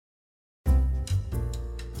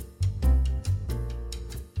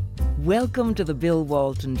Welcome to the Bill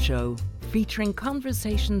Walton Show, featuring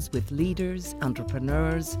conversations with leaders,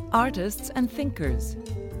 entrepreneurs, artists and thinkers.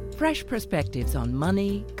 Fresh perspectives on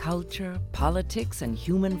money, culture, politics and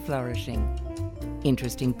human flourishing.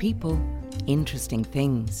 Interesting people, interesting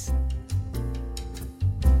things.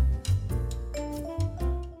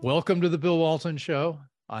 Welcome to the Bill Walton Show.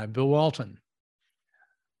 I'm Bill Walton.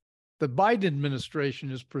 The Biden administration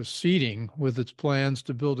is proceeding with its plans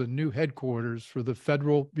to build a new headquarters for the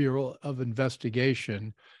Federal Bureau of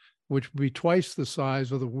Investigation, which will be twice the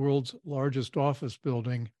size of the world's largest office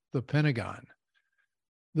building, the Pentagon.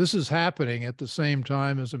 This is happening at the same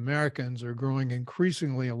time as Americans are growing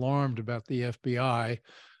increasingly alarmed about the FBI,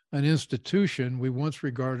 an institution we once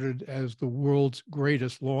regarded as the world's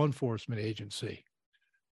greatest law enforcement agency.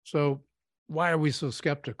 So why are we so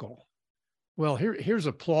skeptical? Well, here's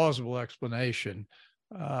a plausible explanation.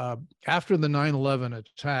 After the 9/11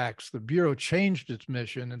 attacks, the Bureau changed its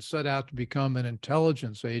mission and set out to become an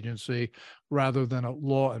intelligence agency rather than a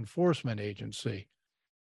law enforcement agency.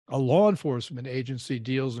 A law enforcement agency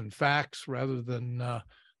deals in facts rather than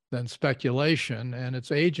speculation, and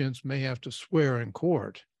its agents may have to swear in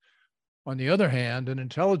court. On the other hand, an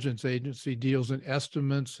intelligence agency deals in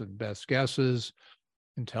estimates and best guesses.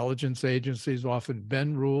 Intelligence agencies often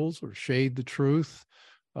bend rules or shade the truth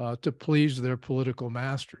to please their political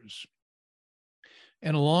masters.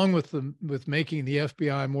 And along with making the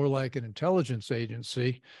FBI more like an intelligence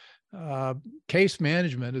agency, case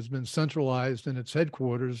management has been centralized in its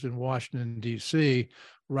headquarters in Washington, D.C.,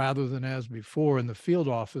 rather than as before in the field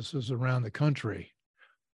offices around the country.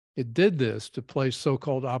 It did this to place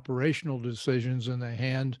so-called operational decisions in the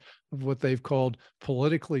hand of what they've called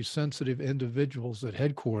politically sensitive individuals at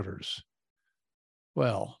headquarters.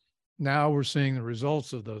 Well, now we're seeing the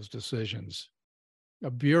results of those decisions.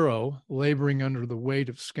 A bureau laboring under the weight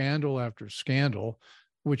of scandal after scandal,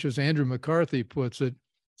 which, as Andrew McCarthy puts it,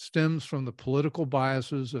 stems from the political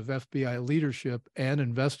biases of FBI leadership and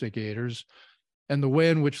investigators, and the way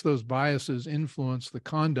in which those biases influence the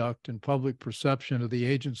conduct and public perception of the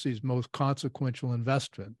agency's most consequential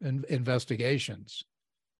investigations.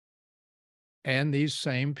 And these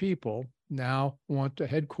same people now want to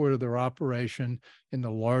headquarter their operation in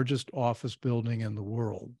the largest office building in the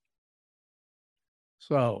world.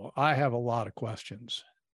 So I have a lot of questions.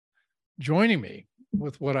 Joining me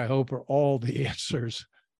with what I hope are all the answers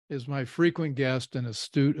is my frequent guest and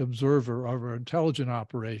astute observer of our intelligence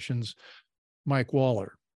operations, Mike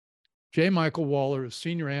Waller. J. Michael Waller is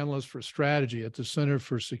Senior Analyst for Strategy at the Center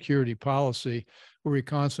for Security Policy, where he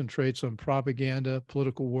concentrates on propaganda,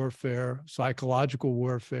 political warfare, psychological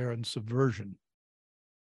warfare, and subversion.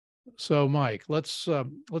 So, Mike, let's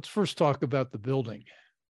first talk about the building.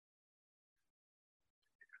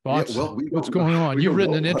 Thoughts? Yeah, what's going on? You've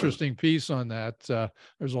written an interesting piece on that.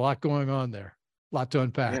 There's a lot going on there, a lot to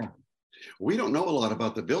unpack. Yeah. We don't know a lot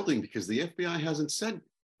about the building because the FBI hasn't said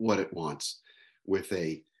what it wants with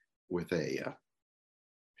a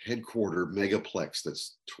headquarter megaplex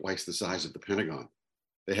that's twice the size of the Pentagon.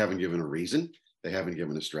 They haven't given a reason. They haven't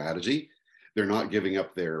given a strategy. They're not giving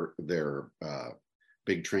up their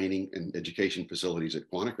big training and education facilities at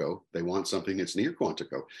Quantico. They want something that's near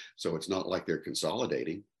Quantico. So it's not like they're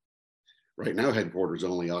consolidating. Right now, headquarters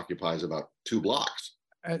only occupies about 2 blocks.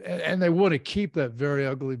 And they want to keep that very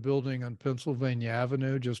ugly building on Pennsylvania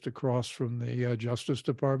Avenue just across from the Justice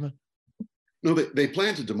Department? No, they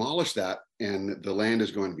plan to demolish that, and the land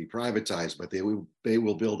is going to be privatized, but they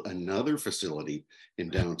will build another facility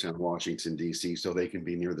in downtown Washington, D.C., so they can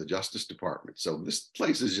be near the Justice Department. So this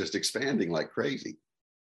place is just expanding like crazy.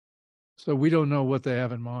 So we don't know what they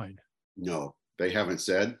have in mind. No, they haven't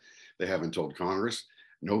said. They haven't told Congress.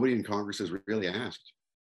 Nobody in Congress has really asked.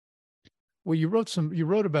 Well, you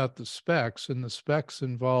wrote about the specs, and the specs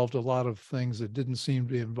involved a lot of things that didn't seem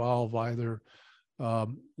to involve either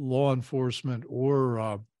law enforcement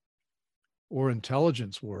or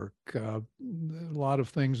intelligence work. A lot of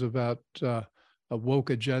things about a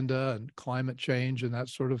woke agenda and climate change and that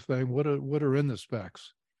sort of thing. What are in the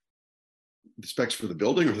specs? The specs for the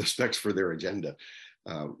building or the specs for their agenda?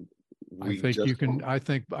 I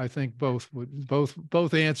think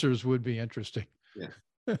both answers would be interesting. Yeah.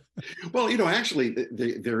 Well, actually,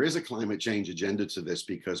 there is a climate change agenda to this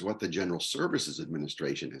because what the General Services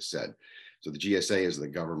Administration has said. So the GSA is the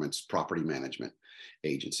government's property management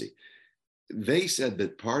agency. They said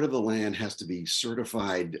that part of the land has to be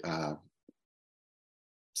certified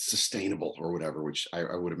sustainable or whatever, which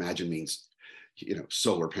I would imagine means,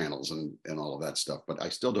 solar panels and all of that stuff. But I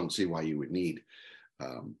still don't see why you would need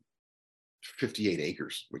 58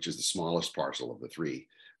 acres, which is the smallest parcel of the 3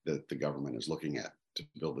 that the government is looking at. to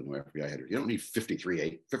build a new FBI headquarters. You don't need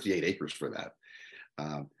 58 acres for that.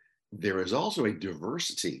 There is also a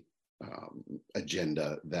diversity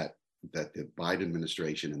agenda that the Biden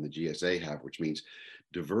administration and the GSA have, which means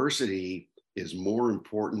diversity is more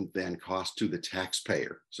important than cost to the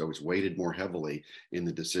taxpayer. So it's weighted more heavily in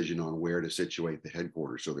the decision on where to situate the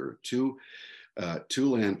headquarters. So there are two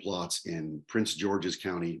land plots in Prince George's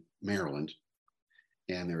County, Maryland,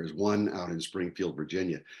 and there is one out in Springfield,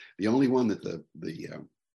 Virginia. The only one that the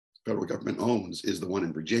federal government owns is the one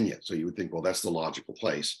in Virginia. So you would think, well, that's the logical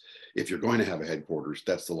place. If you're going to have a headquarters,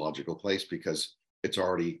 that's the logical place because it's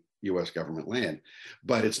already US government land,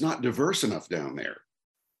 but it's not diverse enough down there.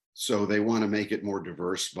 So they want to make it more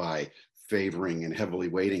diverse by favoring and heavily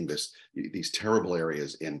weighting these terrible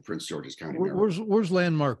areas in Prince George's County. Where's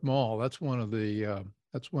Landmark Mall? That's one of the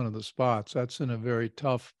spots. That's in a very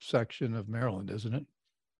tough section of Maryland, isn't it?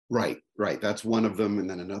 Right. That's one of them, and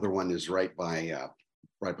then another one is right by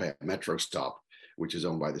a metro stop, which is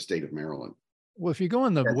owned by the state of Maryland. Well, if you go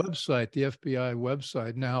on the website, the FBI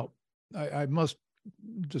website, now I must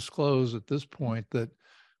disclose at this point that,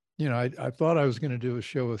 I thought I was going to do a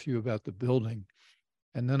show with you about the building.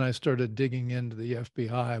 And then I started digging into the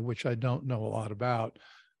FBI, which I don't know a lot about.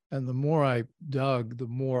 And the more I dug, the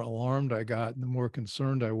more alarmed I got and the more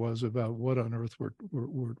concerned I was about what on earth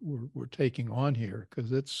we're taking on here.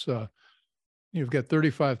 Because it's, you've got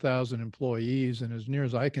 35,000 employees. And as near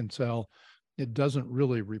as I can tell, it doesn't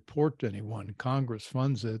really report to anyone. Congress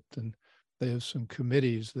funds it, and they have some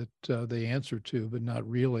committees that they answer to, but not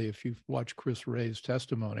really if you've watched Chris Wray's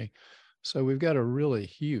testimony. So we've got a really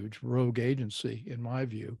huge rogue agency, in my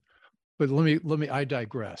view. But I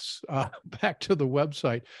digress. Back to the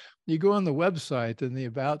website. You go on the website, in the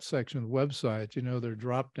About section of the website, there are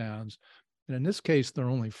drop downs. And in this case, there are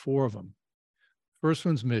only 4 of them. First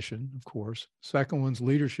one's mission, of course. Second one's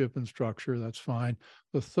leadership and structure. That's fine.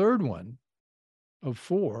 The third one of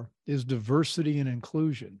 4 is diversity and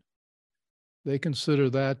inclusion. They consider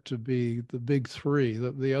that to be the big 3.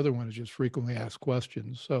 The other one is just frequently asked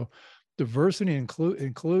questions. So diversity and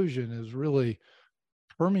inclusion has really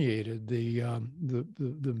permeated the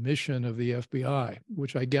mission of the FBI,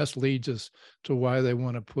 which I guess leads us to why they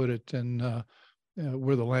want to put it in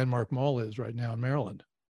where the Landmark Mall is right now in Maryland.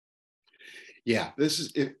 Yeah, this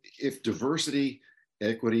is if diversity,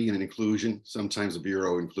 equity, and inclusion. Sometimes the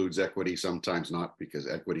Bureau includes equity, sometimes not, because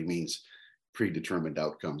equity means predetermined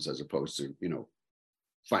outcomes as opposed to,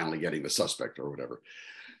 finally getting the suspect or whatever.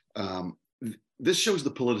 This shows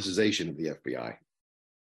the politicization of the FBI.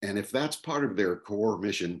 And if that's part of their core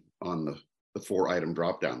mission on the 4-item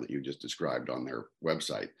dropdown that you just described on their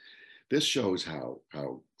website, this shows how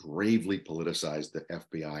gravely politicized the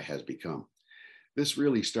FBI has become. This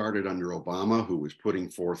really started under Obama, who was putting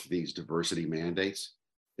forth these diversity mandates.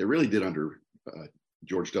 It really did under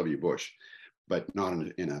George W. Bush, but not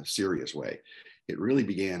in a serious way. It really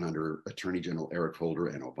began under Attorney General Eric Holder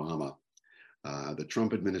and Obama. The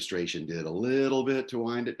Trump administration did a little bit to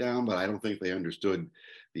wind it down, but I don't think they understood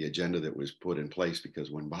the agenda that was put in place,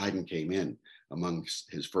 because when Biden came in, among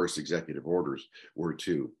his first executive orders were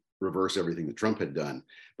to reverse everything that Trump had done,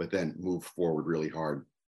 but then move forward really hard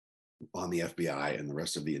on the FBI and the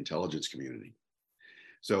rest of the intelligence community.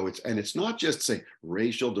 So it's not just, say,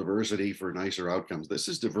 racial diversity for nicer outcomes. This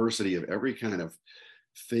is diversity of every kind of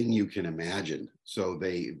thing you can imagine. So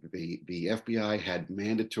the FBI had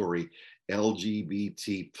mandatory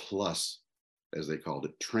LGBT plus, as they called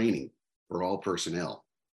it, training for all personnel.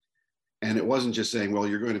 And it wasn't just saying, well,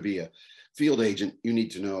 you're going to be a field agent, you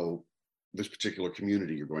need to know this particular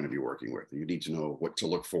community you're going to be working with. You need to know what to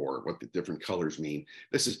look for, what the different colors mean.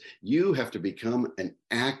 You have to become an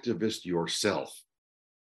activist yourself.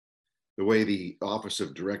 The way the Office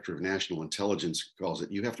of Director of National Intelligence calls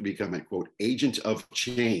it, you have to become a, quote, agent of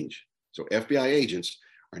change. So FBI agents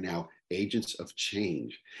are now agents of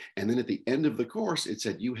change. And then at the end of the course, it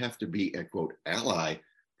said you have to be a, quote, ally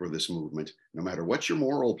for this movement, no matter what your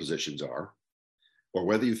moral positions are, or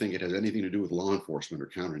whether you think it has anything to do with law enforcement or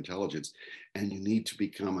counterintelligence, and you need to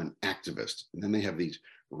become an activist. And then they have these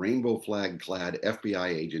rainbow flag clad FBI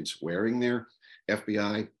agents wearing their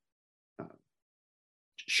FBI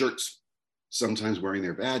shirts, sometimes wearing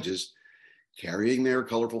their badges, carrying their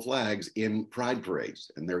colorful flags in pride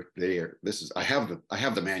parades. And I have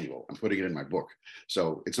the manual. I'm putting it in my book.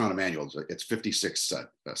 So it's not a manual, it's 56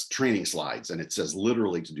 training slides, and it says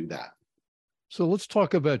literally to do that. So let's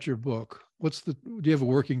talk about your book. Do you have a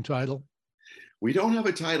working title? We don't have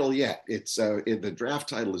a title yet. It's the draft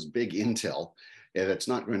title is Big Intel, and it's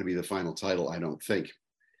not going to be the final title, I don't think.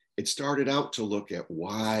 It started out to look at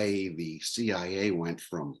why the CIA went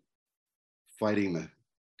from fighting the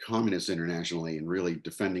communists internationally and really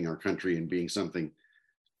defending our country and being something,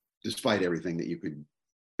 despite everything that you could,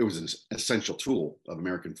 it was an essential tool of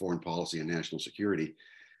American foreign policy and national security.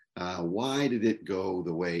 Why did it go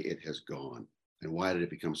the way it has gone? And why did it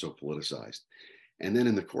become so politicized? And then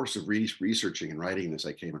in the course of researching and writing this,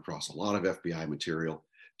 I came across a lot of FBI material,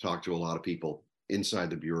 talked to a lot of people inside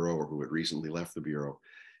the Bureau or who had recently left the Bureau,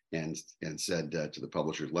 and said to the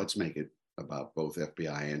publishers, let's make it about both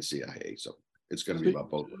FBI and CIA. So it's going to be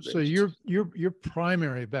about both. So your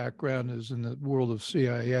primary background is in the world of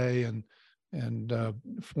CIA and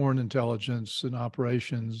foreign intelligence and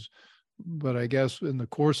operations. But I guess in the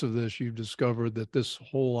course of this, you've discovered that this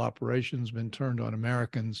whole operation's been turned on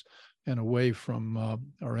Americans and away from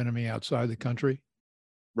our enemy outside the country.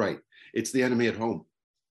 Right. It's the enemy at home.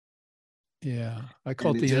 Yeah. I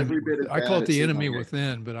call it the enemy. I call it the enemy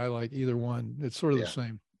within, but I like either one. It's sort of the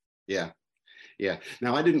same. Yeah. Yeah.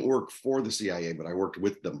 Now, I didn't work for the CIA, but I worked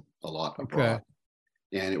with them a lot abroad.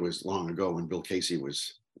 And it was long ago when Bill Casey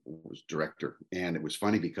was director. And it was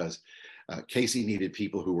funny because Casey needed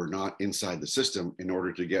people who were not inside the system in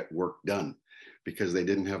order to get work done, because they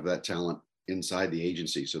didn't have that talent inside the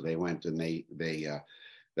agency. So they went and they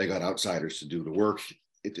got outsiders to do the work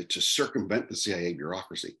to circumvent the CIA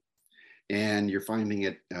bureaucracy. And you're finding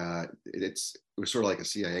it was sort of like a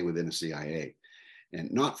CIA within a CIA, and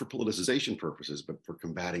not for politicization purposes, but for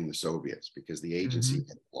combating the Soviets, because the agency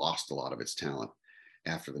had lost a lot of its talent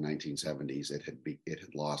after the 1970s. It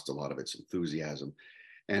had lost a lot of its enthusiasm,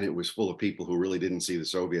 and it was full of people who really didn't see the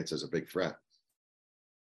Soviets as a big threat.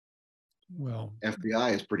 Well,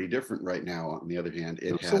 FBI is pretty different right now. On the other hand,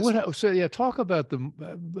 talk about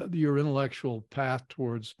your intellectual path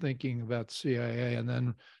towards thinking about CIA, and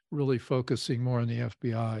then really focusing more on the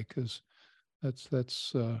FBI, because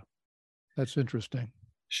that's interesting.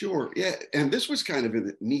 Sure. Yeah. And this was kind of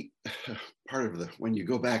a neat part of when you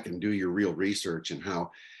go back and do your real research, and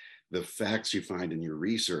how the facts you find in your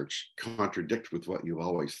research contradict with what you've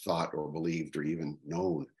always thought or believed or even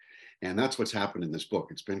known. And that's what's happened in this book.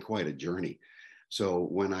 It's been quite a journey. So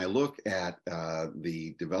when I look at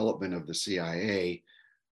the development of the CIA,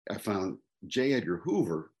 I found J. Edgar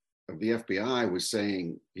Hoover of the FBI was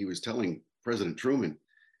telling President Truman,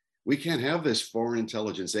 we can't have this foreign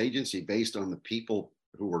intelligence agency based on the people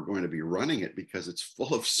who are going to be running it, because it's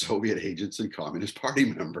full of Soviet agents and Communist Party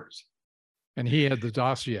members. And he had the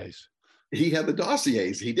dossiers. He had the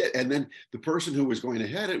dossiers, he did. And then the person who was going to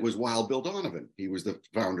head it was Wild Bill Donovan. He was the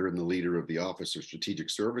founder and the leader of the Office of Strategic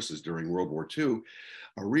Services during World War II,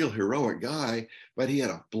 a real heroic guy, but he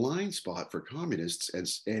had a blind spot for communists,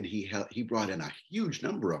 and he brought in a huge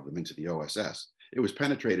number of them into the OSS. It was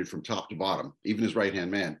penetrated from top to bottom. Even his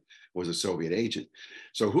right-hand man was a Soviet agent.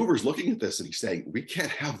 So Hoover's looking at this and he's saying, we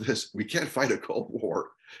can't have this. We can't fight a Cold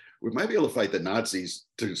War. We might be able to fight the Nazis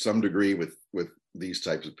to some degree with these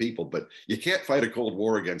types of people, but you can't fight a Cold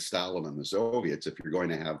War against Stalin and the Soviets if you're going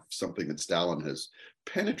to have something that Stalin has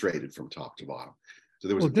penetrated from top to bottom. So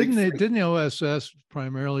there was didn't the OSS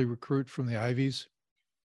primarily recruit from the Ivies?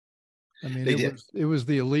 I mean, it was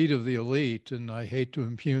the elite of the elite, and I hate to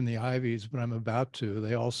impugn the Ivies, but I'm about to.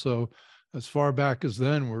 They also, as far back as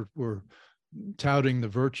then, were touting the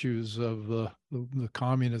virtues of the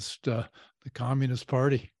communist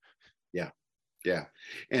party. Yeah.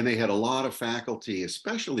 And they had a lot of faculty,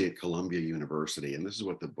 especially at Columbia University. And this is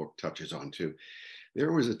what the book touches on too.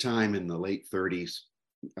 There was a time in the late 30s,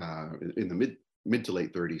 in the mid to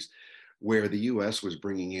late 30s, where the US was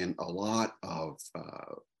bringing in a lot of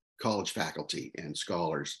college faculty and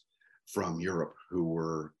scholars from Europe who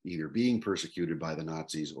were either being persecuted by the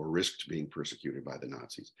Nazis or risked being persecuted by the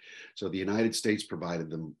Nazis. So the United States provided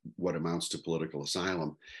them what amounts to political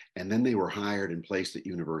asylum, and then they were hired and placed at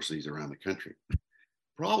universities around the country.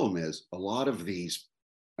 Problem is, a lot of these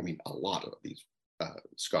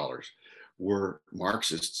scholars were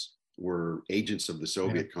Marxists, were agents of the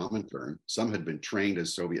Soviet Comintern. Some had been trained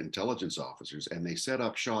as Soviet intelligence officers, and they set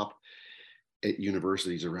up shop at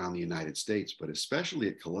universities around the United States, but especially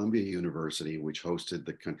at Columbia University, which hosted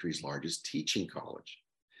the country's largest teaching college.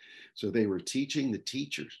 So they were teaching the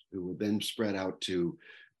teachers, who would then spread out to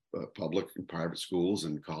public and private schools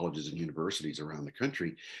and colleges and universities around the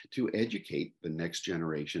country to educate the next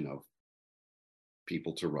generation of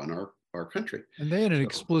people to run our country. And they had an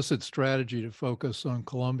explicit strategy to focus on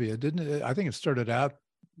Columbia, didn't it? I think it started out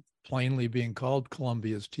plainly being called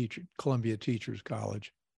Columbia Teachers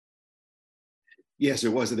College. Yes, it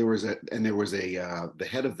was. There was the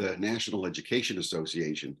head of the National Education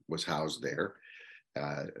Association was housed there,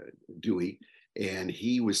 Dewey, and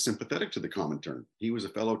he was sympathetic to the Comintern. He was a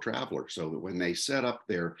fellow traveler. So that when they set up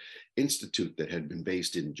their institute that had been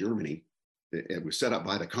based in Germany, It was set up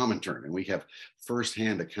by the Comintern, and we have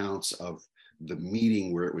firsthand accounts of the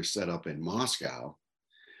meeting where it was set up in Moscow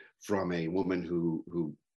from a woman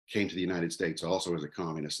who came to the United States also as a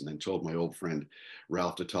communist, and then told my old friend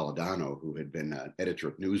Ralph de Toledano, who had been editor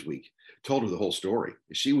of Newsweek, told her the whole story.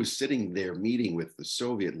 She was sitting there meeting with the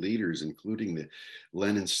Soviet leaders, including the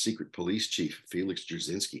Lenin's secret police chief, Felix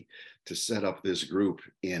Dzerzhinsky, to set up this group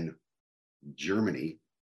in Germany.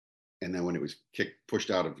 And then when it was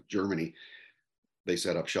pushed out of Germany, they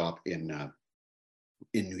set up shop in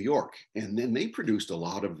New York. And then they produced a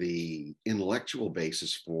lot of the intellectual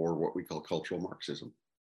basis for what we call cultural Marxism.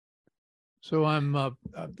 So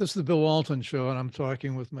this is the Bill Walton Show, and I'm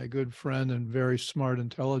talking with my good friend and very smart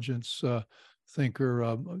intelligence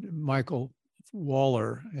thinker, Michael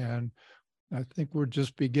Waller. And I think we're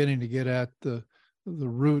just beginning to get at the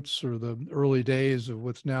roots or the early days of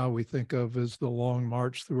what's now we think of as the long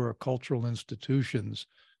march through our cultural institutions,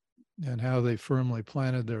 and how they firmly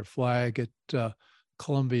planted their flag at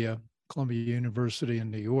Columbia University in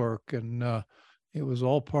New York. And it was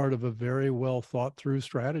all part of a very well thought through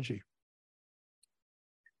strategy.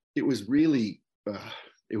 It was really,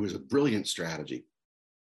 it was a brilliant strategy.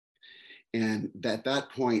 And at that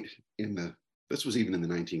point this was even in the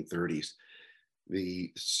 1930s,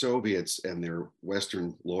 the Soviets and their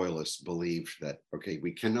Western loyalists believed that, okay,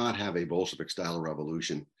 we cannot have a Bolshevik style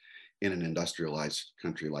revolution in an industrialized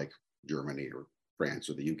country like Germany or France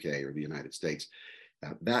or the UK or the United States.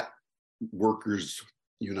 That workers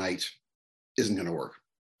unite isn't going to work.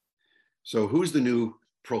 So who's the new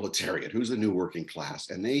proletariat? Who's the new working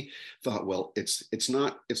class? And they thought, well, it's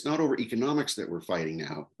not over economics that we're fighting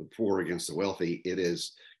now, the poor against the wealthy. It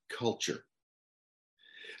is culture.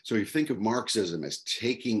 So you think of Marxism as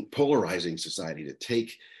polarizing society, to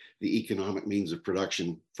take the economic means of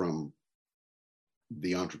production from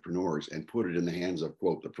the entrepreneurs and put it in the hands of,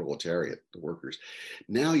 quote, the proletariat, the workers.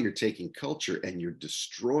 Now you're taking culture and you're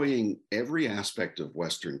destroying every aspect of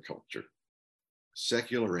Western culture,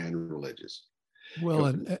 secular and religious. Well,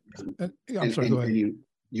 I'm sorry, go ahead. And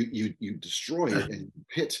you destroy it and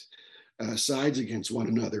pit sides against one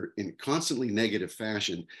another in constantly negative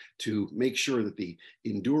fashion to make sure that the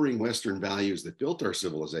enduring Western values that built our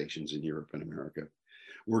civilizations in Europe and America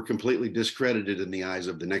were completely discredited in the eyes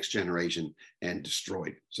of the next generation and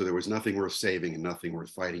destroyed. So there was nothing worth saving and nothing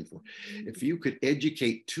worth fighting for. If you could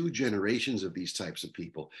educate 2 generations of these types of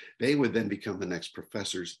people, they would then become the next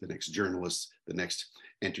professors, the next journalists, the next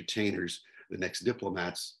entertainers, the next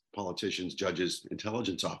diplomats, politicians, judges,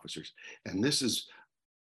 intelligence officers. And this is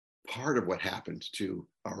part of what happened to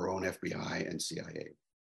our own FBI and CIA.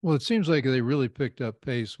 Well, it seems like they really picked up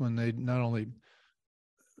pace when they not only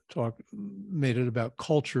made it about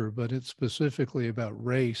culture, but it's specifically about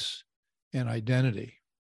race and identity.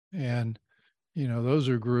 And, those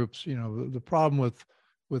are groups, the problem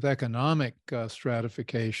with economic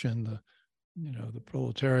stratification, the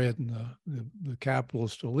proletariat and the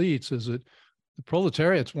capitalist elites is that the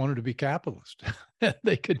proletariats wanted to be capitalist.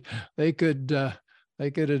 They could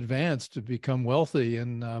advance to become wealthy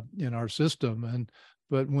in our system.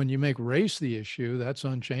 But when you make race the issue, that's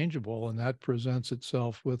unchangeable, and that presents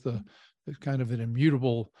itself with a kind of an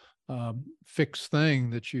immutable fixed thing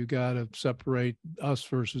that you got to separate us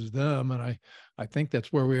versus them. And I think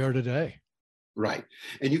that's where we are today. Right.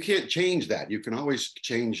 And you can't change that. You can always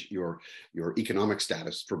change your economic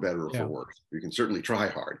status for better or for worse. You can certainly try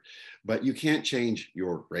hard, but you can't change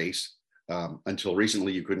your race. Until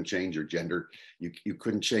recently, you couldn't change your gender. You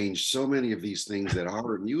couldn't change so many of these things that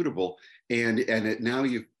are immutable. And now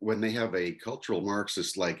when they have a cultural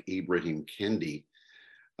Marxist like Ibrahim Kendi,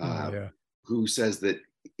 who says that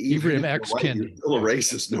even if you're still a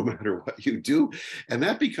racist no matter what you do, and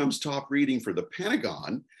that becomes top reading for the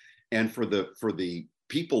Pentagon and for the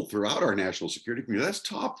people throughout our national security community. That's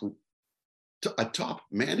a top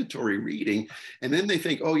mandatory reading. And then they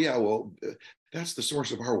think, oh yeah, well, that's the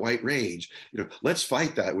source of our white rage. Let's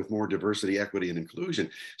fight that with more diversity, equity, and inclusion.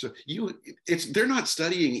 So they're not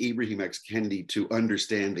studying Ibrahim X. Kendi to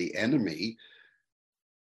understand the enemy.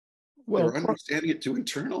 Well, they're understanding it to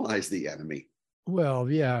internalize the enemy. Well,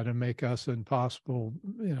 yeah, to make us impossible.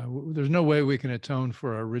 There's no way we can atone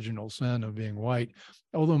for our original sin of being white.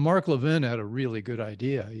 Although Mark Levin had a really good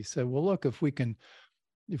idea. He said, well, look,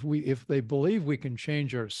 if they believe we can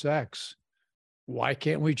change our sex, why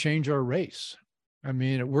can't we change our race? I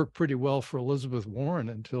mean, it worked pretty well for Elizabeth Warren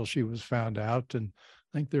until she was found out. And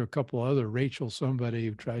I think there are a couple other, Rachel somebody,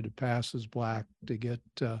 who tried to pass as Black to get.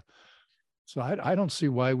 So I don't see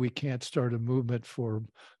why we can't start a movement for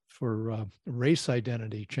race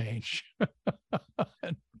identity change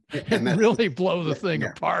and really blow the thing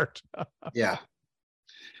apart. Yeah.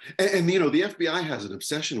 And you know, the FBI has an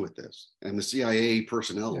obsession with this, and the CIA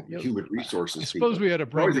personnel, Yeah, human resources I suppose people. we had to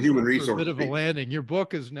bring Always a this human up for a resources bit of a people. landing. Your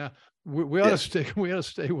book is now, we ought to Yes. stick, we ought to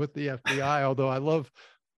stay with the FBI, although I love,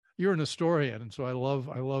 you're an historian, and so I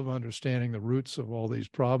love understanding the roots of all these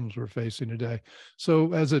problems we're facing today.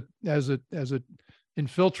 So as it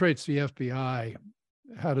infiltrates the FBI,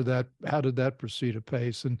 how did that proceed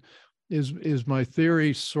apace? And is my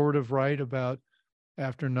theory sort of right about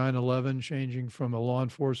after 9/11 changing from a law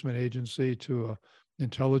enforcement agency to a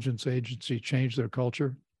intelligence agency changed their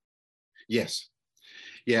culture? Yes.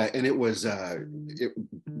 Yeah, and it was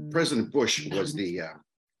President Bush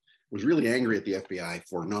was really angry at the FBI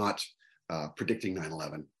for not predicting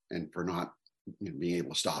 9/11 and for not being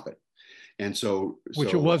able to stop it. And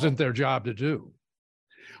Which it wasn't their job to do.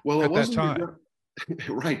 Well, at it wasn't that time.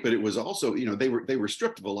 right, but it was also, they were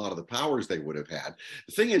stripped of a lot of the powers they would have had.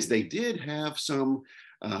 The thing is, they did have some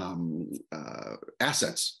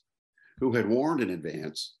assets who had warned in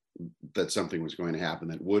advance that something was going to happen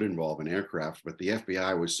that would involve an aircraft, but the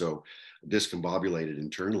FBI was so discombobulated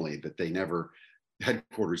internally that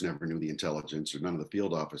headquarters never knew the intelligence, or none of the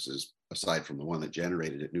field offices, aside from the one that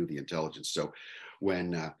generated it, knew the intelligence. So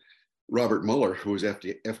when Robert Mueller, who was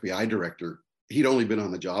FBI director, he'd only been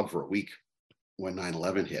on the job for a week when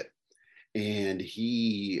 9/11 hit. And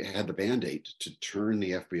he had the mandate to turn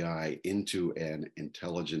the FBI into an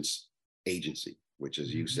intelligence agency, which,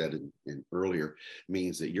 as you said in earlier,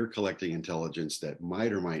 means that you're collecting intelligence that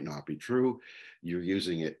might or might not be true. You're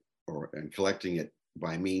using it and collecting it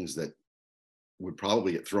by means that would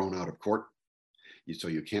probably get thrown out of court. So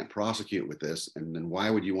you can't prosecute with this. And then why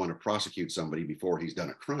would you want to prosecute somebody before he's done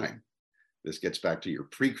a crime? This gets back to your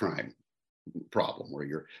pre-crime problem, where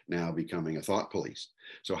you're now becoming a thought police.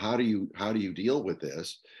 So how do you deal with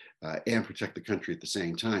this and protect the country at the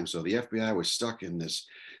same time? So the FBI was stuck in this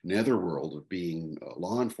netherworld of being a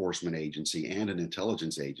law enforcement agency and an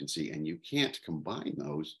intelligence agency, and you can't combine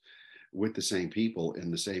those with the same people in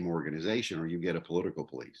the same organization, or you get a political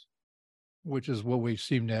police. Which is what we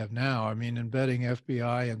seem to have now. I mean, embedding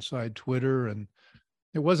FBI inside Twitter, and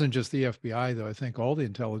it wasn't just the FBI, though. I think all the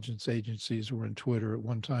intelligence agencies were in Twitter at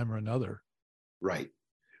one time or another. Right.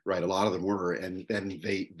 A lot of them were, and then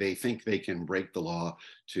they think they can break the law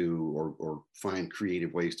or find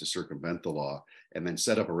creative ways to circumvent the law, and then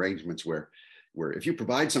set up arrangements where if you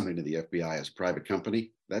provide something to the FBI as a private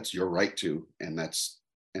company, that's your right to, and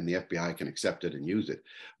the FBI can accept it and use it.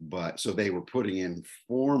 But so they were putting in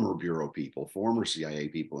former bureau people, former CIA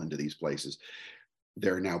people into these places.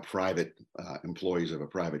 They're now private employees of a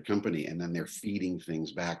private company, and then they're feeding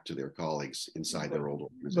things back to their colleagues inside their old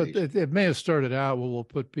organization. But it may have started out, well, we'll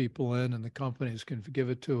put people in and the companies can give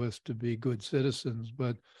it to us to be good citizens,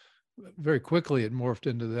 but very quickly it morphed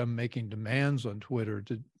into them making demands on Twitter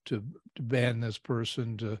to ban this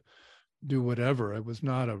person, to do whatever. It was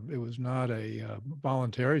not a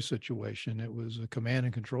voluntary situation. It was a command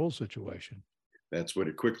and control situation. That's what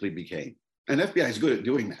it quickly became. And FBI is good at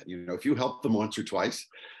doing that. If you help them once or twice,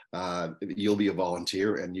 you'll be a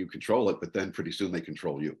volunteer and you control it, but then pretty soon they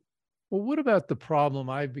control you. Well, what about the problem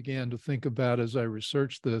I began to think about as I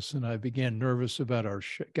researched this, and I got nervous about our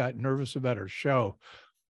show.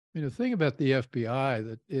 I mean, the thing about the FBI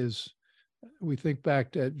that is, we think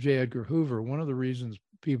back to J. Edgar Hoover, one of the reasons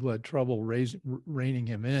people had trouble reining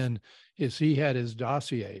him in is he had his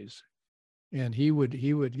dossiers. And he would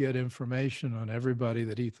get information on everybody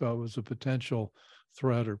that he thought was a potential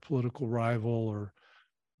threat or political rival, or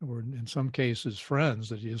in some cases friends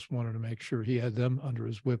that he just wanted to make sure he had them under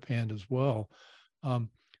his whip hand as well.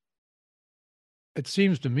 It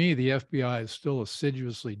seems to me the FBI is still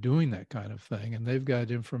assiduously doing that kind of thing, and they've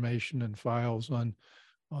got information and files on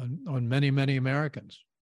many, many Americans.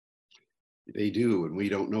 They do, and we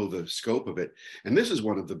don't know the scope of it. And this is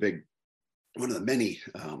one of the many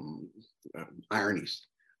ironies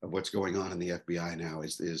of what's going on in the FBI now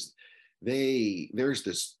is there's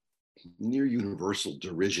this near universal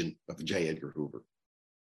derision of J. Edgar Hoover.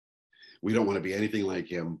 We don't want to be anything like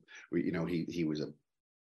him. He was a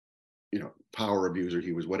power abuser.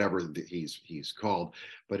 He was whatever he's called.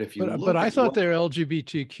 But if you but I thought they're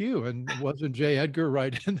LGBTQ, and wasn't J. Edgar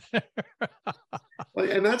right in there?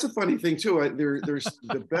 And that's a funny thing too. There's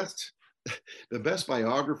the best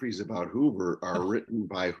biographies about Hoover are written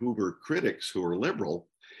by Hoover critics who are liberal,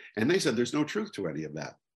 and they said there's no truth to any of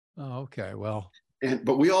that. Oh, okay. Well,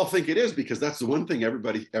 but we all think it is, because that's the one thing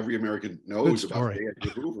every American knows about J.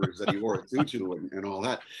 Edgar Hoover is that he wore a tutu and all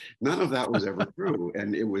that. None of that was ever true,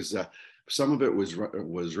 and it was some of it was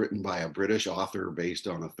written by a British author based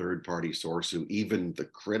on a third-party source who even the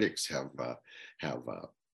critics have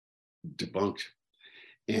debunked.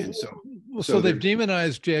 And so, so they've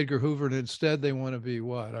demonized J. Edgar Hoover, and instead they want to be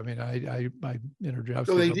what? I mean, I interject.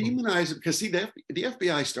 So they demonize it because, see, the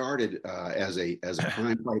FBI started as a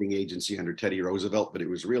crime fighting agency under Teddy Roosevelt, but it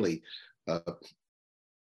was really a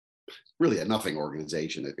nothing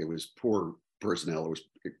organization. It was poor personnel. It was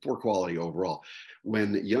poor quality overall.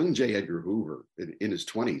 When young J. Edgar Hoover, in his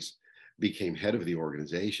 20s, became head of the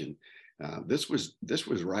organization, this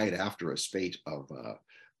was right after a spate of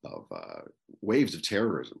waves of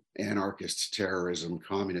terrorism, anarchist terrorism,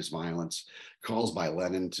 communist violence, calls by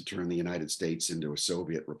Lenin to turn the United States into a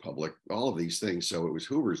Soviet republic, all of these things. So it was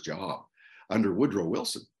Hoover's job under Woodrow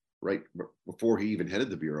Wilson, right before he even headed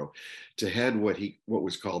the Bureau, to head what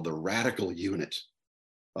was called the radical unit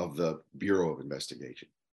of the Bureau of Investigation.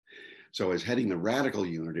 So as heading the radical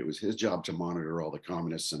unit, it was his job to monitor all the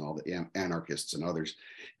communists and all the anarchists and others.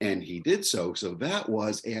 And he did so. So that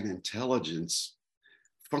was an intelligence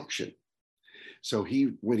function. So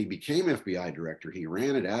when he became FBI director, he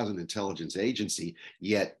ran it as an intelligence agency,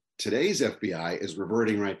 yet today's FBI is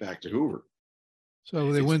reverting right back to Hoover.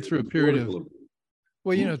 So they went through a period of,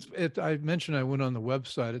 well, you know, I mentioned I went on the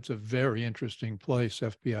website. It's a very interesting place,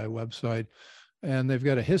 FBI website, and they've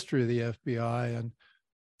got a history of the FBI,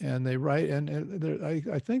 and they write, and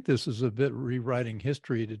I think this is a bit rewriting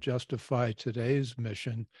history to justify today's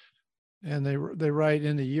mission. And they write,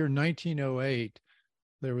 in the year 1908,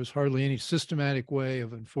 there was hardly any systematic way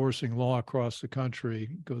of enforcing law across the country.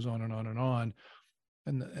 It goes on and on and on.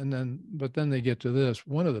 But then they get to this.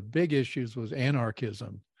 One of the big issues was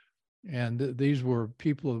anarchism. And these were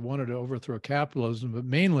people who wanted to overthrow capitalism, but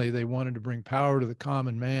mainly they wanted to bring power to the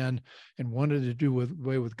common man and wanted to do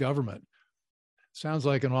away with government. Sounds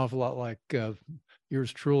like an awful lot like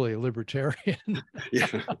yours truly, a libertarian.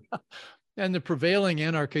 Yeah. And the prevailing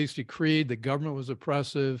anarchistic creed, the government was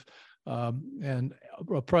oppressive and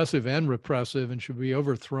repressive and should be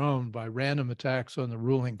overthrown by random attacks on the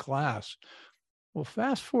ruling class. Well,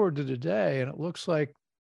 fast forward to today, and it looks like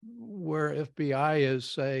where FBI is,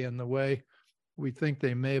 say, in the way we think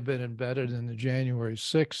they may have been embedded in the January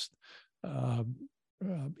 6th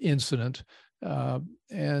incident.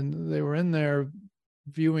 And they were in there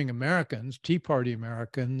viewing Americans, Tea Party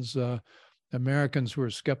Americans, Americans who are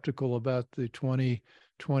skeptical about the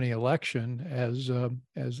 2020 election as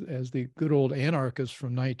the good old anarchists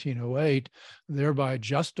from 1908, thereby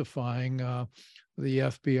justifying the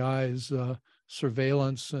FBI's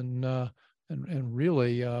surveillance and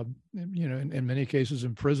really, you know, in many cases,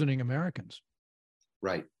 imprisoning Americans.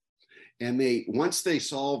 Right. And once they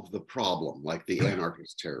solved the problem, like the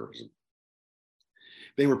anarchist terrorism,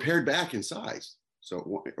 they were pared back in size.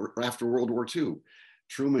 So after World War II,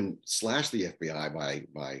 Truman slashed the FBI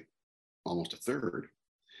by almost a third.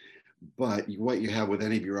 But what you have with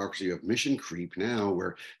any bureaucracy, you have mission creep now,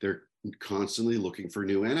 where they're constantly looking for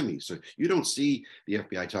new enemies. So you don't see the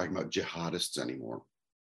FBI talking about jihadists anymore.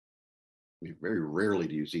 I mean, very rarely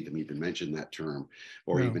do you see them even mention that term,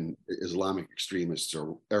 or even Islamic extremists.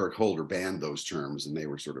 Or Eric Holder banned those terms, and they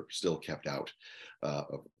were sort of still kept out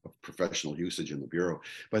of professional usage in the Bureau.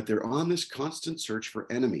 But they're on this constant search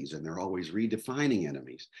for enemies, and they're always redefining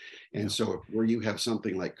enemies. And so where you have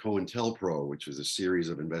something like COINTELPRO, which was a series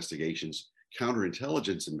of investigations,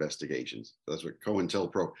 counterintelligence investigations. That's what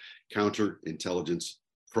COINTELPRO, counterintelligence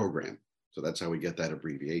program. So that's how we get that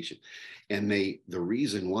abbreviation. And the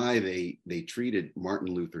reason why they treated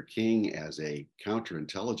Martin Luther King as a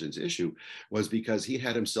counterintelligence issue was because he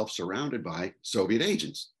had himself surrounded by Soviet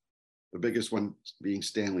agents, the biggest one being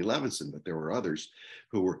Stanley Levinson, but there were others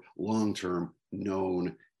who were long-term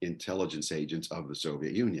known intelligence agents of the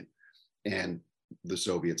Soviet Union. And the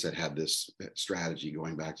Soviets had this strategy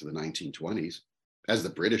going back to the 1920s, as the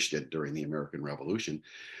British did during the American Revolution,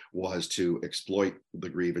 was to exploit the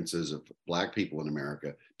grievances of Black people in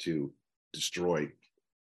America to destroy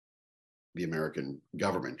the American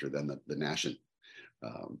government, or then the national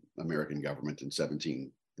American government in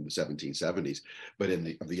the 1770s, but in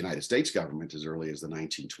the United States government as early as the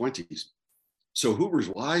 1920s. So Hoover's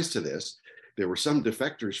wise to this. There were some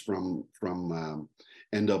defectors from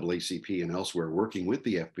NAACP and elsewhere working with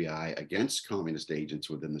the FBI against communist agents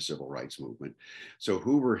within the civil rights movement. So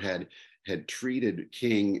Hoover had treated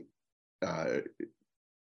King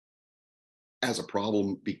as a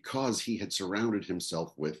problem because he had surrounded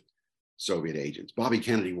himself with Soviet agents. Bobby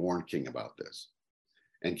Kennedy warned King about this,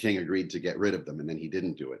 and King agreed to get rid of them, and then he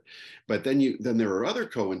didn't do it. But then there are other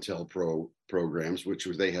COINTELPRO programs,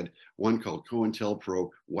 they had one called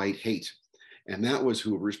COINTELPRO White Hate. And that was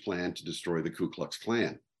Hoover's plan to destroy the Ku Klux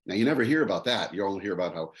Klan. Now, you never hear about that. You only hear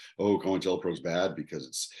about how, oh, COINTELPRO is bad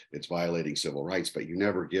because it's violating civil rights, but you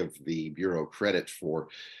never give the Bureau credit for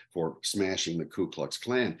smashing the Ku Klux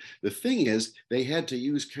Klan. The thing is, they had to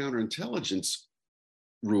use counterintelligence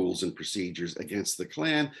rules and procedures against the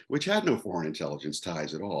Klan, which had no foreign intelligence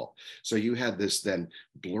ties at all. So you had this then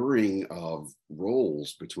blurring of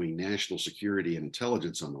roles between national security and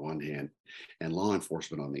intelligence on the one hand, and law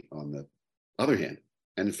enforcement on the other hand.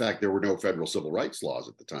 And in fact, there were no federal civil rights laws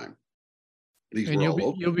at the time. These And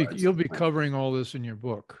were you'll be covering all this in your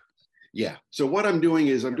book. Yeah. So what I'm doing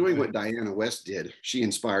is I'm doing what Diana West did. She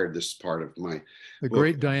inspired this part of my book.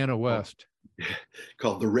 Great Diana West.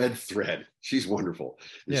 Called The Red Thread. She's wonderful.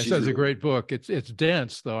 Yes, that's a great book. It's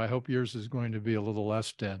dense, though. I hope yours is going to be a little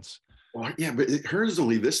less dense. Well, yeah, but hers is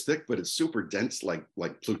only this thick, but it's super dense, like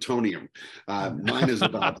plutonium. Mine is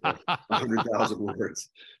about 100,000 words.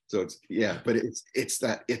 So but it's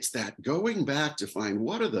that going back to find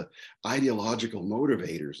what are the ideological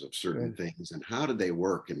motivators of certain things and how did they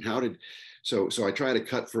work and so I try to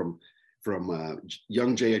cut from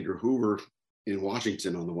young J. Edgar Hoover in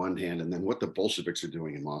Washington on the one hand, and then what the Bolsheviks are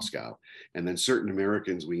doing in Moscow, and then certain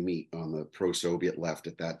Americans we meet on the pro-Soviet left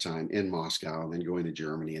at that time in Moscow, and then going to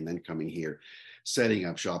Germany, and then coming here, setting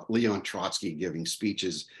up shop. Leon Trotsky giving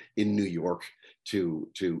speeches in New York to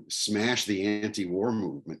smash the anti-war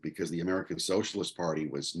movement because the American Socialist Party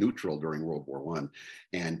was neutral during World War I,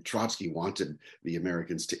 and Trotsky wanted the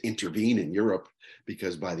Americans to intervene in Europe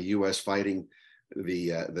because by the U.S. fighting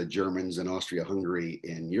the Germans and Austria-Hungary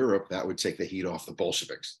in Europe, that would take the heat off the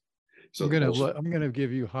Bolsheviks. So I'm gonna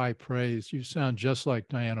give you high praise. You sound just like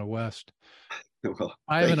Diana West. Well,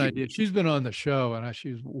 I have an idea. She's been on the show, and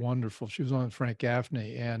she's wonderful. She was on Frank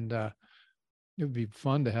Gaffney, and it would be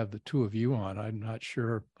fun to have the two of you on. I'm not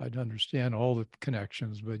sure I'd understand all the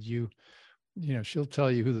connections, but you know, she'll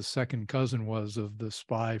tell you who the second cousin was of the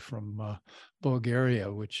spy from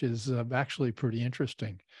Bulgaria, which is actually pretty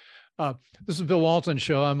interesting. This is Bill Walton's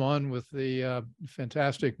show. I'm on with the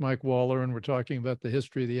fantastic Mike Waller, and we're talking about the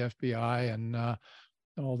history of the FBI and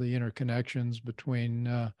all the interconnections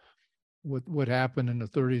between what happened in the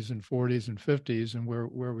 30s and 40s and 50s and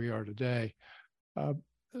where we are today.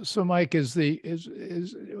 So, Mike, is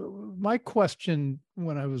my question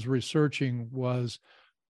when I was researching was,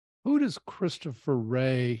 who does Christopher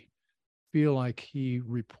Wray feel like he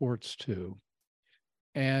reports to?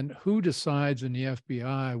 And who decides in the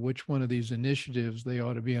FBI which one of these initiatives they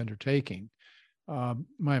ought to be undertaking?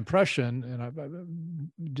 My impression, and I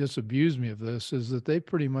disabuse me of this, is that they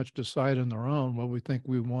pretty much decide on their own, well, we think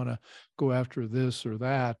we want to go after this or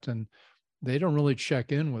that, and they don't really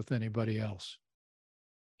check in with anybody else.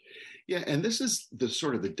 Yeah, and this is the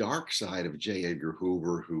sort of the dark side of J. Edgar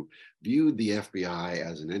Hoover, who viewed the FBI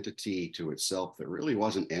as an entity to itself that really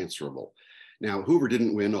wasn't answerable. Now, Hoover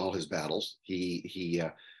didn't win all his battles. He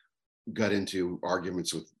got into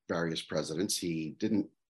arguments with various presidents.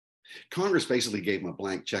 Congress basically gave him a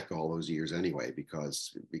blank check all those years anyway,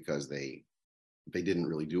 because they didn't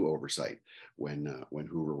really do oversight when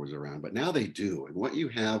Hoover was around. But now they do. And what you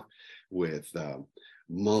have with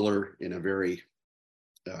Mueller in a very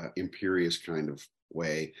imperious kind of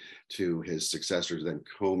way to his successors, then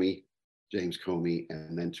James Comey,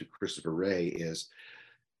 and then to Christopher Wray, is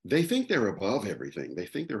they think they're above everything. They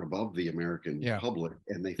think they're above the American public,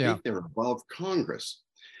 and they think they're above Congress.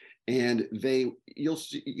 And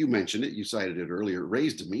you mentioned it, you cited it earlier,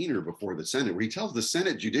 Wray's demeanor before the Senate, where he tells the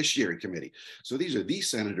Senate Judiciary Committee. So these are these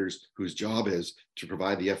senators whose job is to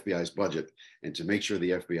provide the FBI's budget and to make sure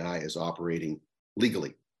the FBI is operating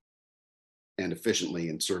legally and efficiently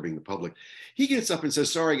and serving the public. He gets up and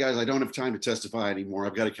says, sorry, guys, I don't have time to testify anymore.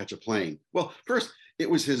 I've got to catch a plane. Well, first, it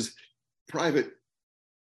was his private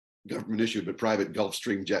government issued, but private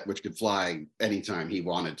Gulfstream jet, which could fly anytime he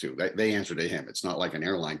wanted to. They answer to him. It's not like an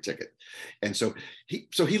airline ticket. And so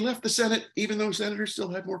he left the Senate, even though senators still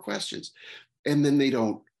had more questions. And then they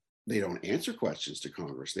don't answer questions to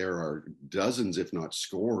Congress. There are dozens, if not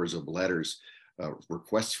scores, of letters,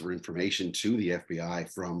 requests for information to the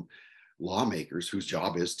FBI from lawmakers whose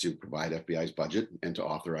job is to provide FBI's budget and to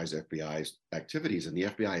authorize FBI's activities. And the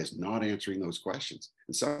FBI is not answering those questions.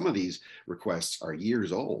 And some of these requests are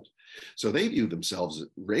years old. So they view themselves,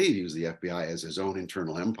 Wray views the FBI as his own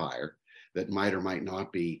internal empire that might or might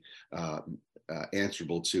not be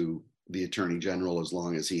answerable to the Attorney General as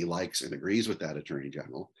long as he likes and agrees with that Attorney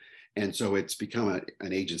General. And so it's become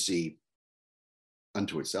an agency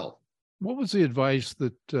unto itself. What was the advice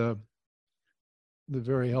that the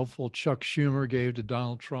very helpful Chuck Schumer gave to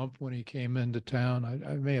Donald Trump when he came into town?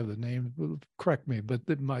 I may have the name, correct me, but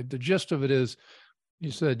the gist of it is, he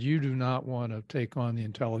said, you do not want to take on the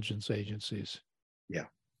intelligence agencies. Yeah.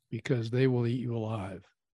 because they will eat you alive.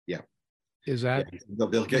 Yeah. Is that, yeah.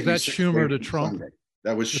 They'll get is that Schumer to Trump? Sunday.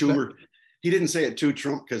 That was Schumer. He didn't say it to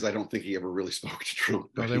Trump because I don't think he ever really spoke to Trump.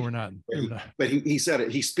 No, they were not. But he said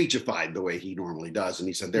it. He speechified the way he normally does, and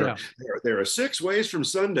he said there are 6 ways from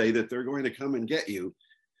Sunday that they're going to come and get you.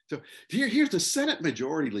 So here's the Senate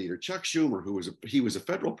Majority Leader Chuck Schumer, who was a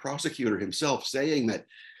federal prosecutor himself, saying that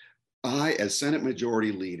I, as Senate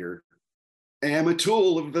Majority Leader, am a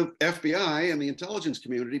tool of the FBI and the intelligence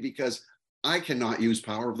community because I cannot use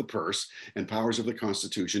power of the purse and powers of the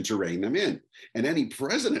Constitution to rein them in. And any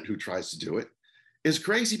president who tries to do it is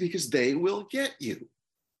crazy because they will get you.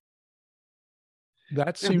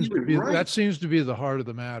 That seems to be the heart of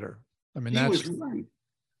the matter. I mean,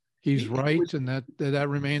 he's right, and that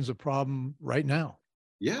remains a problem right now.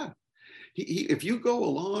 Yeah. If you go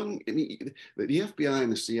along, I mean, the FBI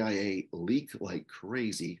and the CIA leak like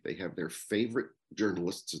crazy. They have their favorite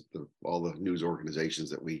journalists at all the news organizations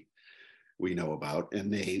that we know about,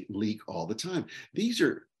 and they leak all the time. These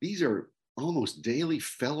are almost daily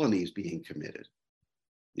felonies being committed.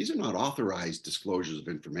 These are not authorized disclosures of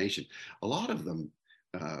information. A lot of them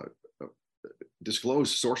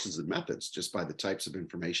disclose sources and methods just by the types of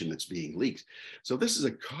information that's being leaked. So this is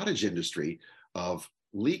a cottage industry of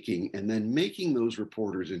leaking and then making those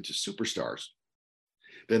reporters into superstars.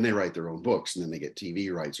 Then they write their own books, and then they get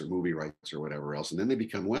TV rights or movie rights or whatever else, and then they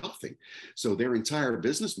become wealthy. So their entire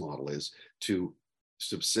business model is to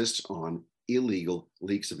subsist on illegal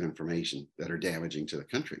leaks of information that are damaging to the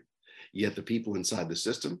country. Yet the people inside the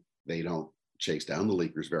system, they don't chase down the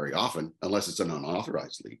leakers very often, unless it's an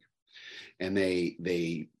unauthorized leak. And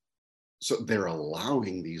so they're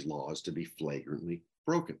allowing these laws to be flagrantly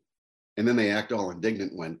broken. And then they act all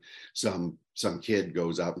indignant when some kid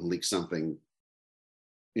goes out and leaks something,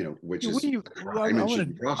 which is I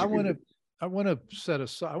want to set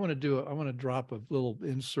aside. I want to drop a little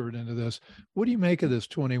insert into this. What do you make of this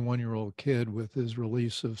 21-year-old kid with his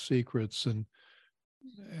release of secrets and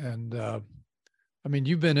I mean,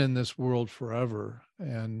 you've been in this world forever,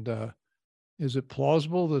 and is it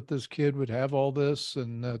plausible that this kid would have all this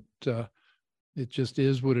and that it just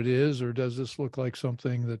is what it is, or does this look like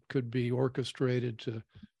something that could be orchestrated to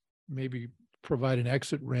maybe provide an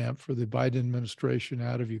exit ramp for the Biden administration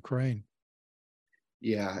out of Ukraine?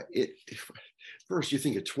 Yeah, first you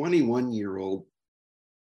think a 21-year-old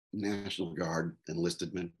National Guard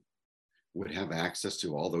enlisted man would have access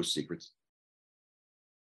to all those secrets?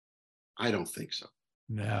 I don't think so.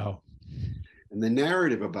 No. And the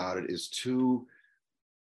narrative about it is too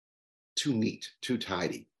neat, too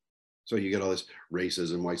tidy. So you get all this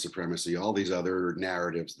racism, white supremacy, all these other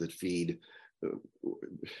narratives that feed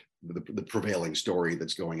the prevailing story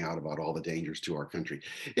that's going out about all the dangers to our country.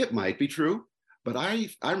 It might be true, but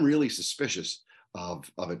I'm really suspicious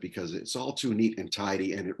of it because it's all too neat and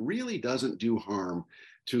tidy, and it really doesn't do harm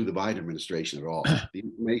to the Biden administration at all. The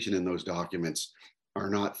information in those documents are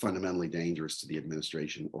not fundamentally dangerous to the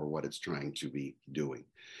administration or what it's trying to be doing.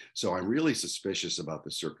 So I'm really suspicious about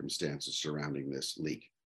the circumstances surrounding this leak.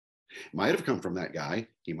 It might have come from that guy.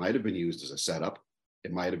 He might have been used as a setup.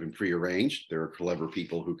 It might have been prearranged. There are clever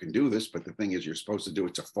people who can do this, but the thing is, you're supposed to do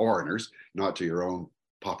it to foreigners, not to your own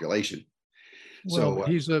population. Well, so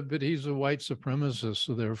he's a white supremacist,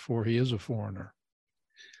 so therefore he is a foreigner.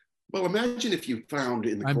 Well, imagine if you found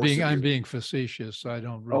in the I'm being facetious. I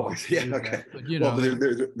don't really. Oh, yeah, okay. But,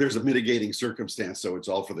 there's a mitigating circumstance, so it's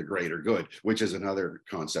all for the greater good, which is another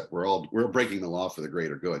concept. We're breaking the law for the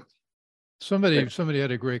greater good. Somebody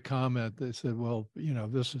had a great comment. They said, "Well,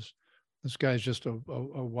 this guy's just a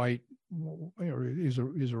white, he's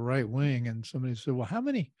a right wing." And somebody said, "Well, how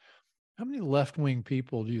many left wing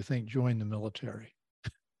people do you think joined the military?"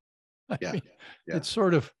 I mean, it's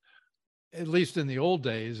sort of, at least in the old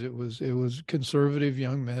days, it was conservative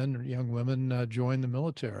young men or young women joined the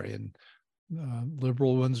military, and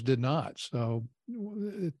liberal ones did not. So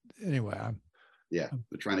anyway, they're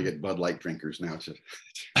trying to get Bud Light drinkers now to.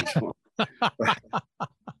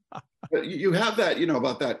 But you have that,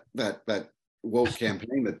 about that woke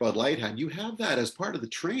campaign that Bud Light had. You have that as part of the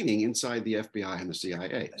training inside the FBI and the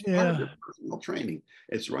CIA. It's part of their personal training.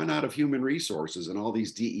 It's run out of human resources and all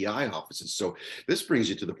these DEI offices. So this brings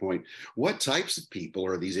you to the point: what types of people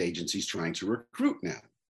are these agencies trying to recruit now?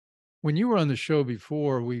 When you were on the show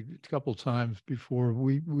before, a couple times before,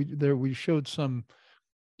 we showed some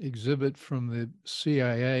exhibit from the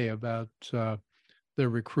CIA about their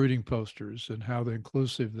recruiting posters and how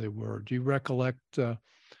inclusive they were. Do you recollect?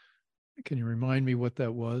 Can you remind me what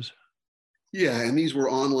that was? Yeah, and these were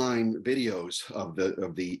online videos of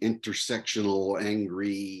the intersectional,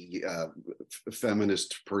 angry,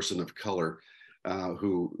 feminist person of color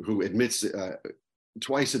who admits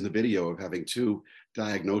twice in the video of having two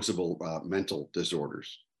diagnosable mental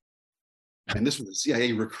disorders. And this was a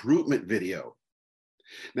CIA recruitment video.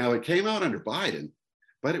 Now, it came out under Biden,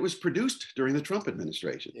 but it was produced during the Trump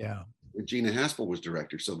administration. Yeah. Gina Haspel was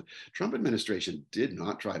director. So the Trump administration did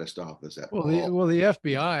not try to stop this at all. The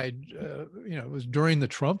FBI, it was during the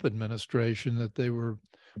Trump administration that they were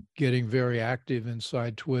getting very active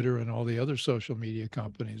inside Twitter and all the other social media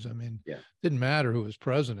companies. I mean, it didn't matter who was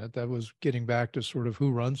president. That was getting back to sort of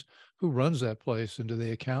who runs that place, and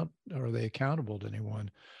are they accountable to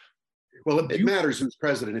anyone? Well, it matters who's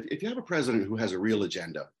president. If you have a president who has a real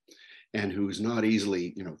agenda and who's not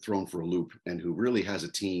easily, thrown for a loop, and who really has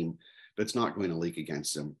a team that's not going to leak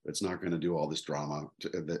against him, that's not going to do all this drama,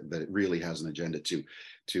 that it really has an agenda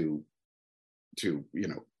to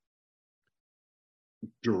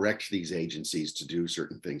direct these agencies to do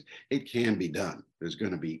certain things, it can be done. It's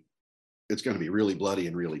going to be really bloody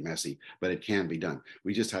and really messy, but it can be done.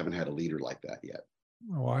 We just haven't had a leader like that yet.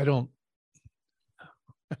 Oh, I don't.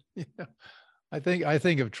 I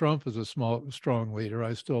think of Trump as a strong leader.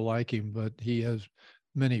 I still like him, but he has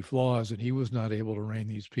many flaws, and he was not able to rein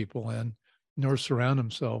these people in, nor surround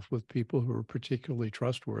himself with people who are particularly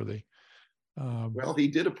trustworthy. Well, he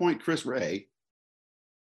did appoint Chris Wray.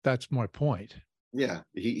 That's my point. Yeah,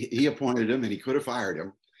 he appointed him, and he could have fired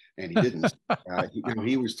him, and he didn't.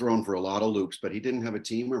 He was thrown for a lot of loops, but he didn't have a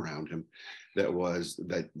team around him that was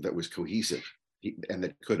cohesive. And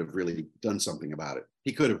that could have really done something about it.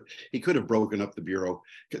 He could have broken up the Bureau,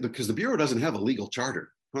 because the Bureau doesn't have a legal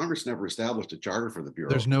charter. Congress never established a charter for the Bureau.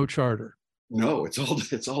 There's no charter. No, it's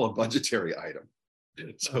all a budgetary item.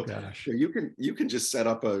 So, you can just set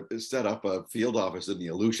up a field office in the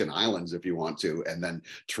Aleutian Islands if you want to, and then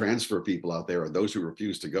transfer people out there. And those who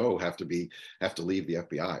refuse to go have to leave the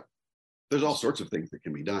FBI. There's all sorts of things that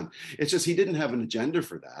can be done. It's just he didn't have an agenda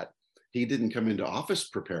for that. He didn't come into office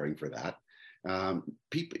preparing for that.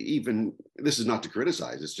 People, even, this is not to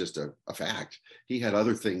criticize, it's just a fact. He had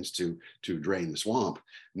other things to drain the swamp,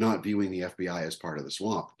 not viewing the FBI as part of the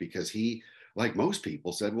swamp, because he, like most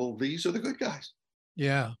people, said, well, these are the good guys.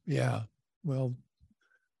 Yeah. Well,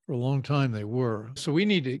 for a long time they were. So we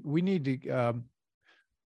need to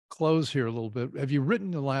close here a little bit. Have you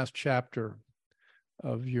written the last chapter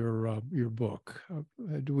of your book?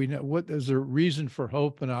 Do we know is there a reason for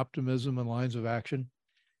hope and optimism and lines of action?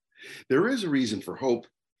 There is a reason for hope.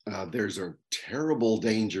 There's a terrible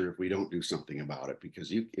danger if we don't do something about it,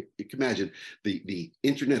 because you can imagine the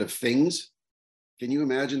Internet of Things. Can you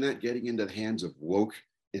imagine that getting into the hands of woke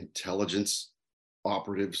intelligence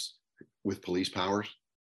operatives with police powers?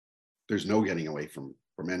 There's no getting away from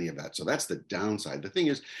any of that. So that's the downside. The thing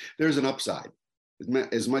is, there's an upside.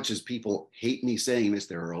 As much as people hate me saying this,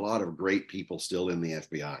 there are a lot of great people still in the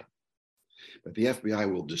FBI. But the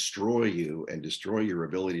FBI will destroy you and destroy your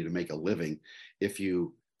ability to make a living if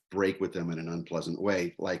you break with them in an unpleasant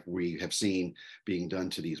way, like we have seen being done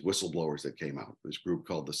to these whistleblowers that came out, this group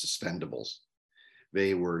called the Suspendables.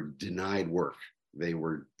 They were denied work. They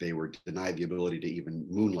were denied the ability to even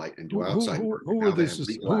moonlight and do outside work. Who are the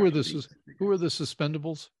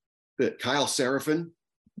Suspendables? Kyle Seraphin.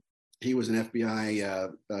 He was an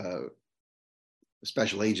FBI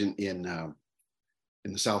special agent in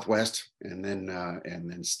the Southwest, and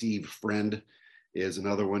then Steve Friend is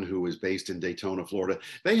another one who was based in Daytona, Florida.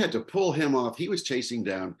 They had to pull him off. He was chasing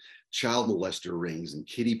down child molester rings and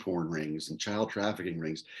kiddie porn rings and child trafficking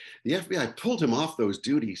rings. The FBI pulled him off those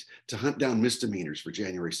duties to hunt down misdemeanors for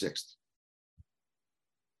January 6th.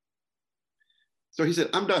 So he said,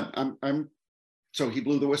 I'm done. So he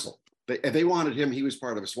blew the whistle. They wanted him. He was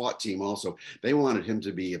part of a SWAT team also. They wanted him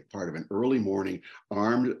to be a part of an early morning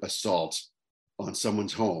armed assault on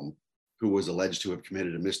someone's home who was alleged to have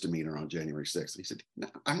committed a misdemeanor on January 6th. He said, no,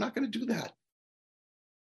 I'm not going to do that.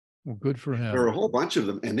 Well, good for him. There are a whole bunch of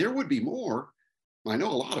them, and there would be more. I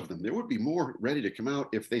know a lot of them. There would be more ready to come out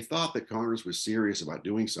if they thought that Congress was serious about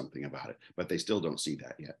doing something about it, but they still don't see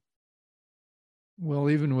that yet.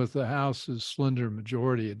 Well, even with the House's slender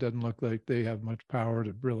majority, it doesn't look like they have much power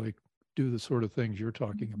to really do the sort of things you're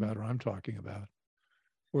talking about or I'm talking about,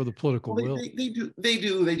 or the political will. They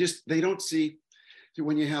do. They don't see.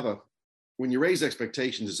 When you raise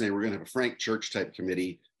expectations and say we're going to have a Frank Church type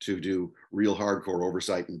committee to do real hardcore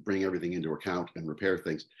oversight and bring everything into account and repair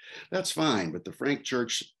things, that's fine. But the Frank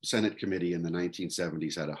Church Senate committee in the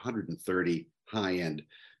 1970s had 130 high-end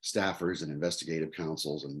staffers and investigative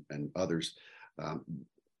counsels and others. The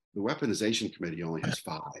weaponization committee only has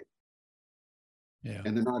 5. Yeah.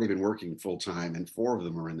 And they're not even working full time. And 4 of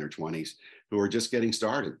them are in their 20s who are just getting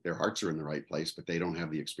started. Their hearts are in the right place, but they don't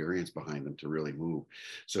have the experience behind them to really move.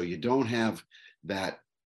 So you don't have that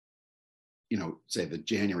say the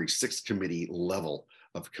January 6th committee level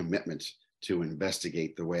of commitment to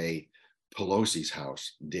investigate the way Pelosi's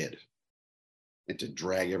house did, and to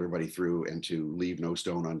drag everybody through and to leave no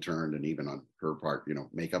stone unturned, and even on her part,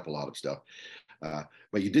 make up a lot of stuff.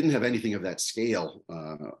 But you didn't have anything of that scale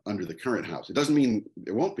under the current House. It doesn't mean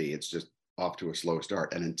it won't be, it's just off to a slow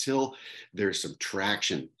start. And until there's some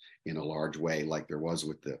traction in a large way, like there was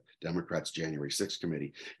with the Democrats' January 6th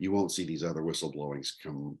committee, you won't see these other whistleblowers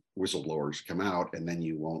come out, and then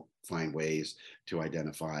you won't find ways to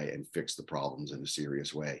identify and fix the problems in a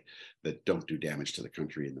serious way that don't do damage to the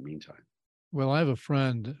country in the meantime. Well, I have a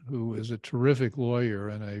friend who is a terrific lawyer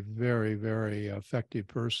and a very, very effective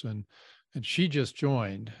person, and she just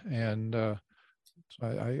joined. And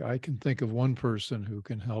so I can think of one person who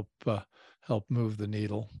can help move the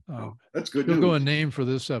needle. That's good news. She'll go a name for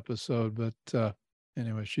this episode, but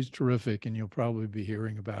anyway, she's terrific, and you'll probably be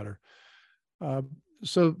hearing about her.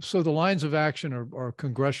 So the lines of action are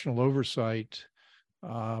congressional oversight,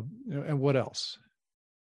 and what else?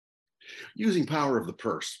 Using power of the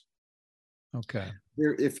purse. Okay.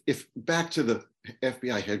 If back to the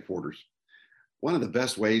FBI headquarters, one of the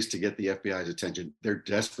best ways to get the FBI's attention, they're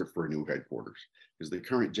desperate for a new headquarters, because the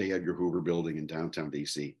current J. Edgar Hoover building in downtown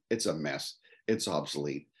DC, it's a mess. It's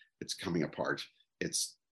obsolete. It's coming apart.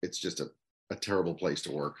 It's just a terrible place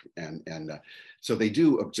to work. And so they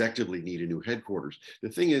do objectively need a new headquarters. The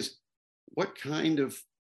thing is, what kind of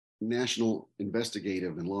national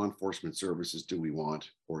investigative and law enforcement services do we want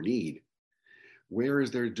or need? Where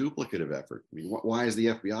is there a duplicative effort? I mean, why is the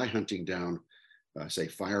FBI hunting down, say,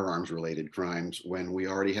 firearms related crimes when we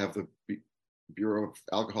already have the Bureau of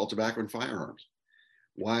Alcohol, Tobacco, and Firearms?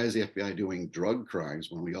 Why is the FBI doing drug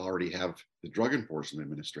crimes when we already have the Drug Enforcement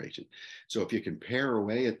Administration? So if you can pare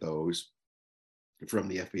away at those from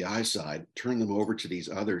the FBI side, turn them over to these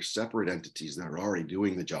other separate entities that are already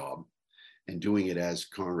doing the job and doing it as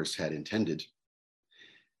Congress had intended,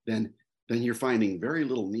 then you're finding very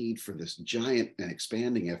little need for this giant and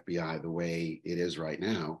expanding FBI the way it is right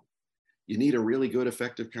now. You need a really good,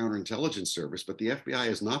 effective counterintelligence service, but the FBI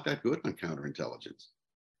is not that good on counterintelligence.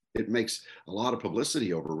 It makes a lot of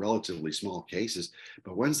publicity over relatively small cases,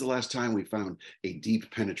 but when's the last time we found a deep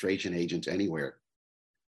penetration agent anywhere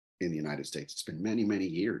in the United States? It's been many, many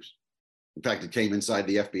years. In fact, it came inside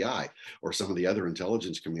the FBI or some of the other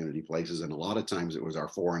intelligence community places, and a lot of times it was our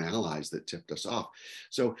foreign allies that tipped us off.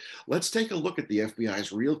 So let's take a look at the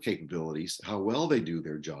FBI's real capabilities, how well they do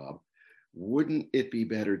their job. Wouldn't it be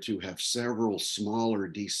better to have several smaller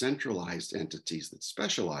decentralized entities that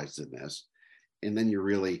specialize in this? And then you're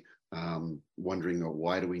really wondering,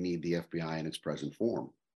 why do we need the FBI in its present form?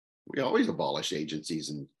 We always abolish agencies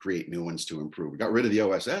and create new ones to improve. We got rid of the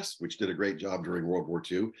OSS, which did a great job during World War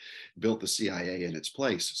II, built the CIA in its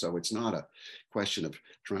place. So it's not a question of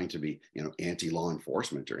trying to be, anti-law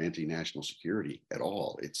enforcement or anti-national security at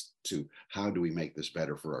all. It's to how do we make this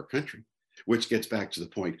better for our country? Which gets back to the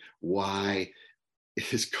point, why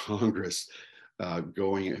is Congress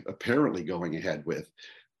apparently going ahead with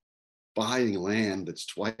buying land that's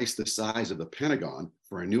twice the size of the Pentagon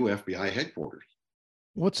for a new FBI headquarters?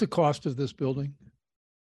 What's the cost of this building?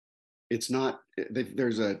 It's not,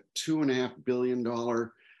 there's a $2.5 billion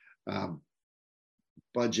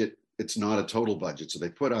budget. It's not a total budget. So they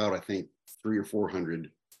put out, I think, 300 or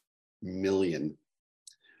 400 million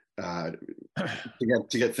to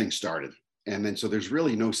get things started. And then, so there's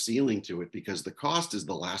really no ceiling to it, because the cost is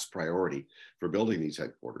the last priority for building these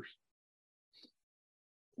headquarters.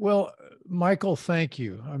 Well, Michael, thank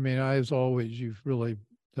you. I mean, as always, you've really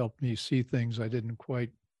helped me see things I didn't quite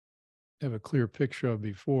have a clear picture of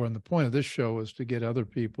before. And the point of this show is to get other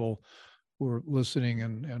people who are listening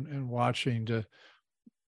and watching to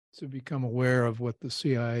become aware of what the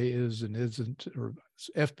CIA is and isn't, or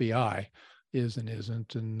FBI is and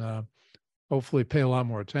isn't, and hopefully pay a lot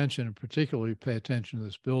more attention, and particularly pay attention to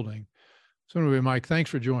this building. So anyway, Mike, thanks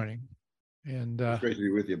for joining. And it's great to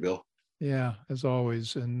be with you, Bill. Yeah, as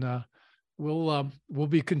always. And we'll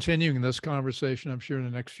be continuing this conversation, I'm sure, in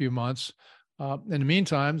the next few months. In the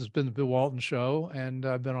meantime, it's been the Bill Walton Show, and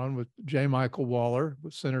I've been on with J. Michael Waller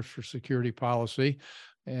with Centers for Security Policy,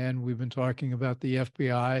 and we've been talking about the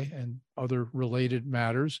FBI and other related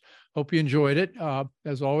matters. Hope you enjoyed it.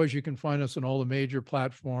 As always, you can find us on all the major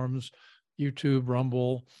platforms: YouTube,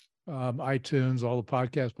 Rumble, iTunes, all the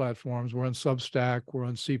podcast platforms. We're on Substack. We're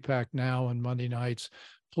on CPAC now on Monday nights.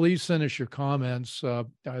 Please send us your comments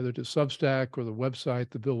either to Substack or the website,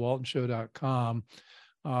 thebillwaltonshow.com.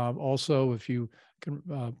 Also, if you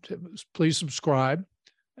can, please subscribe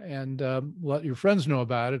and let your friends know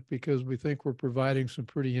about it, because we think we're providing some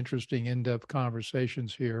pretty interesting in-depth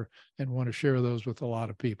conversations here and want to share those with a lot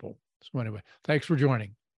of people. So anyway, thanks for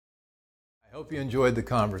joining. I hope you enjoyed the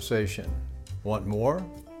conversation. Want more?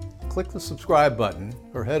 Click the subscribe button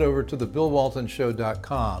or head over to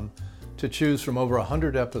thebillwaltonshow.com to choose from over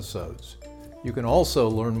 100 episodes. You can also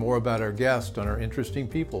learn more about our guest on our Interesting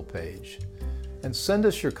People page. And send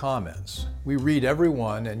us your comments. We read every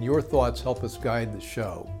one, and your thoughts help us guide the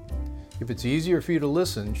show. If it's easier for you to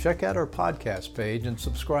listen, check out our podcast page and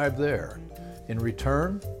subscribe there. In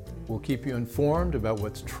return, we'll keep you informed about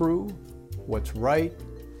what's true, what's right,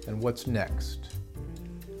 and what's next.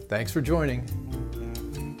 Thanks for joining.